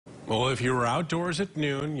Well, if you were outdoors at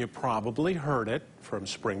noon, you probably heard it. From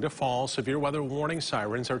spring to fall, severe weather warning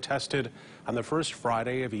sirens are tested on the first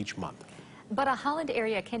Friday of each month. But a Holland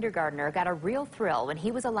area kindergartner got a real thrill when he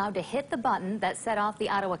was allowed to hit the button that set off the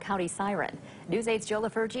Ottawa County siren. News 8's Joe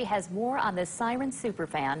LaFurgey has more on this siren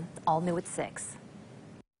superfan, all new at 6.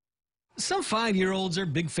 Some 5-year-olds are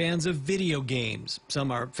big fans of video games. Some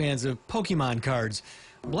are fans of Pokemon cards.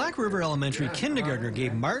 Black River Elementary kindergartner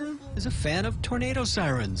Gabe Martin is a fan of tornado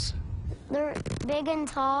sirens. They're big and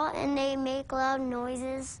tall, and they make loud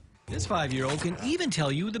noises. This 5-year-old can even tell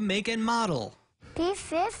you the make and model.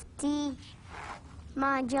 P50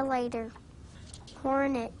 modulator,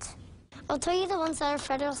 Hornet. I'll tell you the ones that are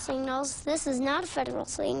federal signals. This is not a federal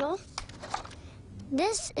signal.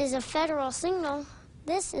 This is a federal signal.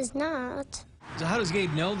 This is not. So how does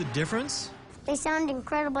Gabe know the difference? They sound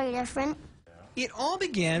incredibly different. It all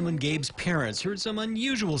began when Gabe's parents heard some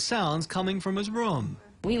unusual sounds coming from his room.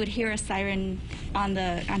 We would hear a siren on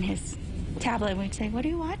his tablet, and we'd say, "What are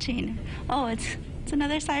you watching?" "Oh, it's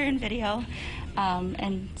another siren video."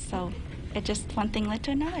 And so it just one thing led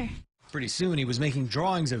to another. Pretty soon he was making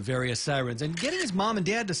drawings of various sirens and getting his mom and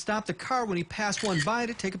dad to stop the car when he passed one by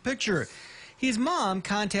to take a picture. His mom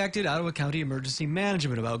contacted Ottawa County Emergency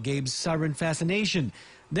Management about Gabe's siren fascination.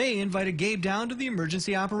 They invited Gabe down to the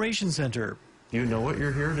Emergency Operations Center. You know what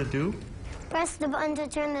you're here to do? Press the button to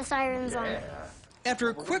turn the sirens on. After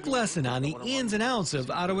a quick lesson on the ins and outs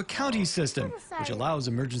of Ottawa County's system, which allows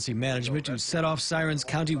emergency management to set off sirens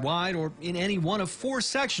countywide or in any one of 4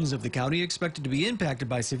 sections of the county expected to be impacted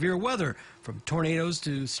by severe weather, from tornadoes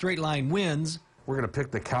to straight-line winds. We're going to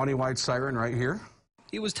pick the countywide siren right here.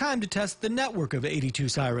 It was time to test the network of 82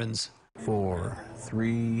 sirens. 4,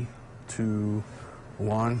 3, 2,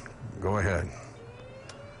 1, go ahead.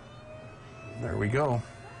 There we go.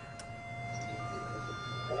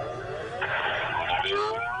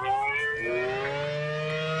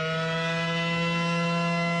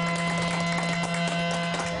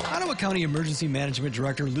 Ottawa County Emergency Management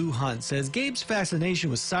Director Lou Hunt says Gabe's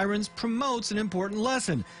fascination with sirens promotes an important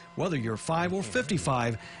lesson, whether you're 5 or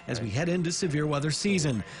 55, as we head into severe weather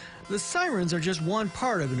season. The sirens are just one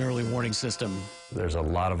part of an early warning system. There's a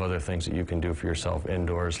lot of other things that you can do for yourself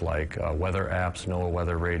indoors, like weather apps, NOAA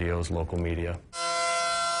weather radios, local media.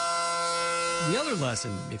 The other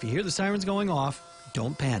lesson, if you hear the sirens going off,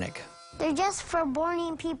 don't panic. They're just for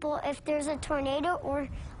warning people if there's a tornado or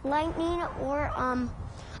lightning or a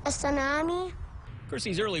tsunami. Of course,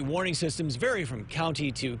 these early warning systems vary from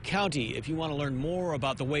county to county. If you want to learn more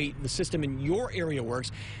about the way the system in your area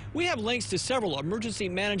works, we have links to several emergency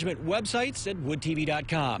management websites at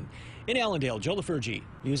woodtv.com. In Allendale, Joe LaFurgey,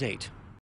 News 8.